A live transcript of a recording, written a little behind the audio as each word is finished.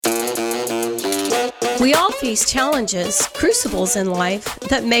We all face challenges, crucibles in life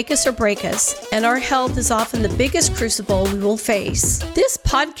that make us or break us, and our health is often the biggest crucible we will face. This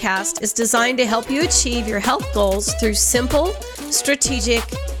podcast is designed to help you achieve your health goals through simple, strategic,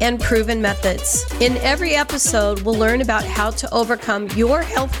 and proven methods. In every episode, we'll learn about how to overcome your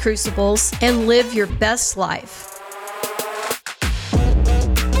health crucibles and live your best life.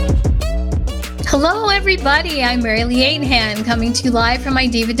 Hello, everybody. I'm Mary Lee Ainhan, coming to you live from my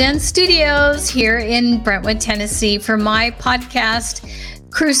Diva Den studios here in Brentwood, Tennessee, for my podcast,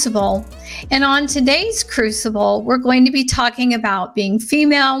 Crucible. And on today's Crucible, we're going to be talking about being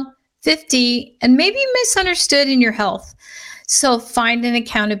female, 50, and maybe misunderstood in your health. So find an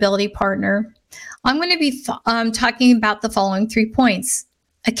accountability partner. I'm going to be talking about the following 3 points: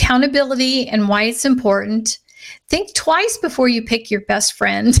 accountability and why it's important. Think twice before you pick your best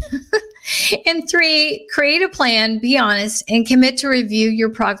friend. And 3, create a plan, be honest, and commit to review your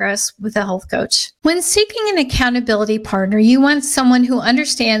progress with a health coach. When seeking an accountability partner, you want someone who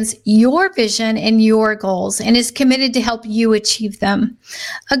understands your vision and your goals and is committed to help you achieve them.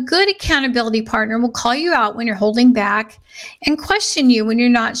 A good accountability partner will call you out when you're holding back and question you when you're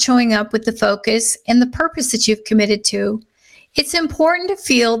not showing up with the focus and the purpose that you've committed to. It's important to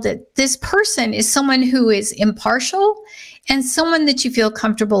feel that this person is someone who is impartial and someone that you feel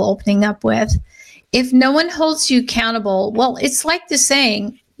comfortable opening up with. If no one holds you accountable, well, it's like the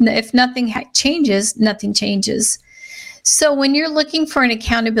saying, if nothing changes, nothing changes. So when you're looking for an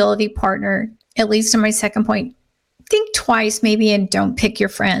accountability partner, at least on my second point, think twice maybe and don't pick your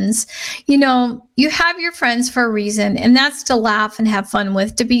friends. You know, you have your friends for a reason, and that's to laugh and have fun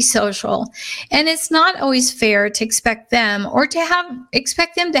with, to be social. And it's not always fair to expect them or to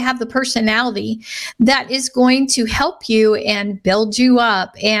expect them to have the personality that is going to help you and build you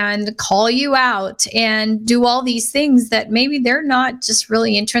up and call you out and do all these things that maybe they're not just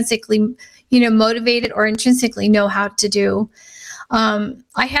really intrinsically, motivated or intrinsically know how to do.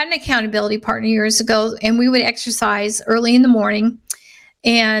 I had an accountability partner years ago, and we would exercise early in the morning,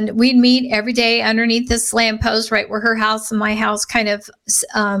 and we'd meet every day underneath this lamppost right where her house and my house kind of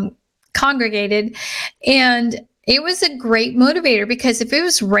congregated. And it was a great motivator because if it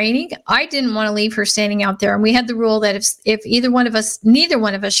was raining, I didn't want to leave her standing out there. And we had the rule that if neither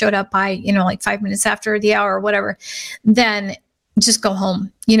one of us showed up by, like 5 minutes after the hour or whatever, then just go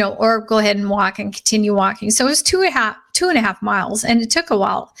home, or go ahead and walk and continue walking. So it was 2.5 miles, and it took a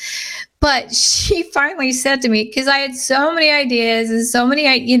while. But she finally said to me, because I had so many ideas and so many,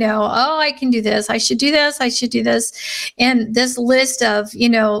 I can do this. I should do this. I should do this. And this list of,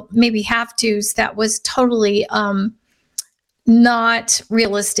 maybe have-tos that was totally not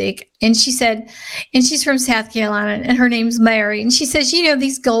realistic. And she said, and she's from South Carolina, and her name's Mary. And she says,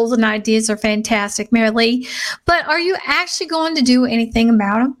 these goals and ideas are fantastic, Mary Lee, but are you actually going to do anything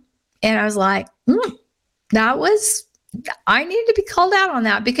about them? And I was like, I needed to be called out on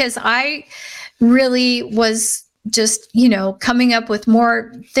that, because I really was just, coming up with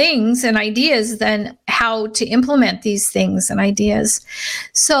more things and ideas than how to implement these things and ideas.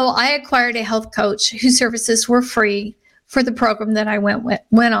 So I acquired a health coach whose services were free for the program that I went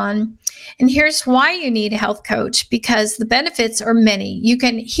on. And here's why you need a health coach, because the benefits are many.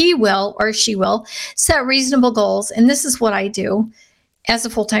 He will or she will set reasonable goals. And this is what I do as a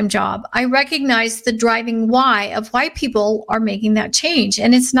full-time job. I recognize the driving why of why people are making that change.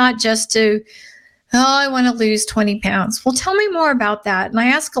 And it's not just I want to lose 20 pounds. Well, tell me more about that. And I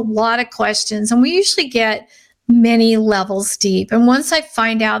ask a lot of questions, and we usually get many levels deep. And once I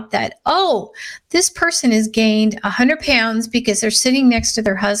find out that, this person has gained 100 pounds because they're sitting next to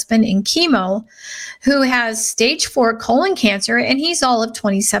their husband in chemo who has stage 4 colon cancer, and he's all of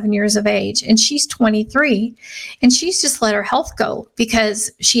 27 years of age, and she's 23, and she's just let her health go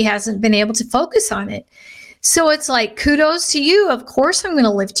because she hasn't been able to focus on it. So it's like, kudos to you. Of course, I'm going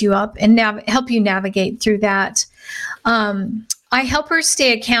to lift you up and help you navigate through that. I help her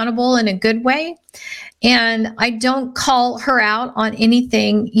stay accountable in a good way. And I don't call her out on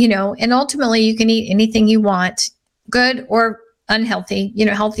anything, and ultimately you can eat anything you want, good or unhealthy,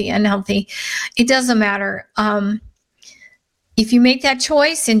 healthy, unhealthy. It doesn't matter. If you make that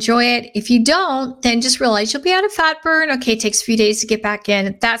choice, enjoy it. If you don't, then just realize you'll be out of fat burn. Okay, it takes a few days to get back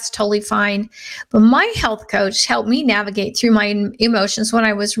in. That's totally fine. But my health coach helped me navigate through my emotions when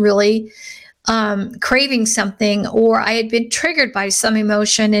I was really craving something, or I had been triggered by some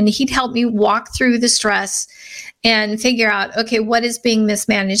emotion, and he'd help me walk through the stress and figure out, okay, what is being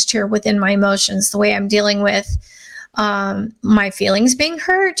mismanaged here within my emotions, the way I'm dealing with my feelings being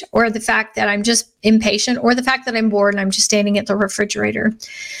hurt, or the fact that I'm just impatient, or the fact that I'm bored and I'm just standing at the refrigerator.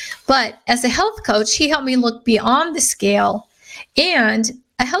 But as a health coach, he helped me look beyond the scale and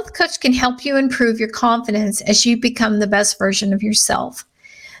A health coach can help you improve your confidence as you become the best version of yourself.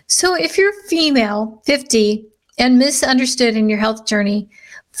 So if you're female, 50, and misunderstood in your health journey,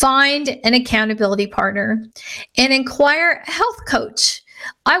 find an accountability partner and inquire a health coach.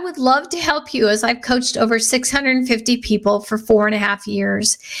 I would love to help you, as I've coached over 650 people for 4.5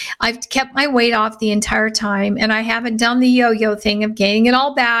 years. I've kept my weight off the entire time, and I haven't done the yo-yo thing of gaining it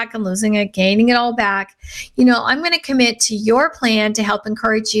all back and losing it, gaining it all back. I'm going to commit to your plan to help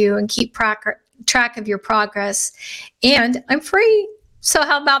encourage you and keep track of your progress. And I'm free. So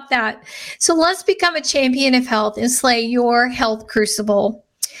how about that? So let's become a champion of health and slay your health crucible.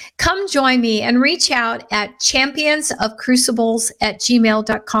 Come join me and reach out at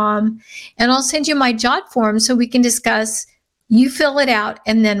championsofcrucibles@gmail.com, and I'll send you my jot form so we can discuss. You fill it out,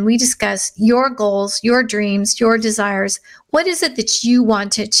 and then we discuss your goals, your dreams, your desires. What is it that you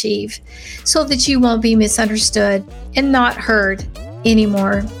want to achieve so that you won't be misunderstood and not heard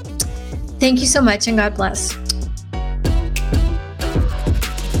anymore? Thank you so much, and God bless.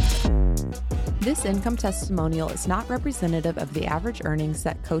 This income testimonial is not representative of the average earnings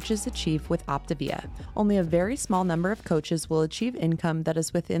that coaches achieve with Optavia. Only a very small number of coaches will achieve income that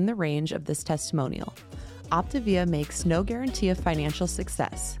is within the range of this testimonial. Optavia makes no guarantee of financial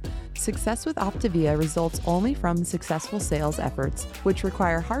success. Success with Optavia results only from successful sales efforts, which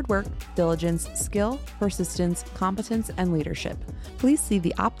require hard work, diligence, skill, persistence, competence, and leadership. Please see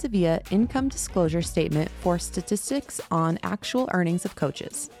the Optavia income disclosure statement for statistics on actual earnings of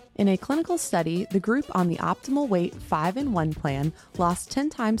coaches. In a clinical study, the group on the Optimal Weight 5-in-1 plan lost 10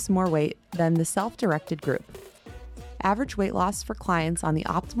 times more weight than the self-directed group. Average weight loss for clients on the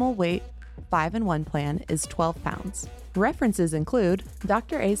Optimal Weight 5-in-1 plan is 12 pounds. References include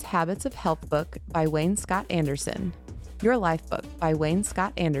Dr. A's Habits of Health book by Wayne Scott Anderson, Your Life book by Wayne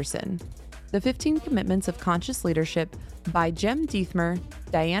Scott Anderson, The 15 Commitments of Conscious Leadership by Jem Diethmer,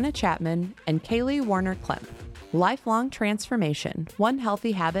 Diana Chapman, and Kaylee Warner-Klemp, Lifelong Transformation, One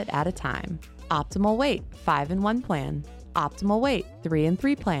Healthy Habit at a Time, Optimal Weight 5-in-1 plan, Optimal Weight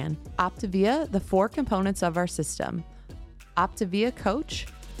 3-in-3 plan, Optavia, the 4 components of our system, Optavia Coach,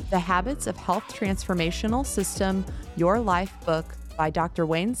 The Habits of Health Transformational System, Your Life book by Dr.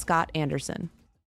 Wayne Scott Anderson.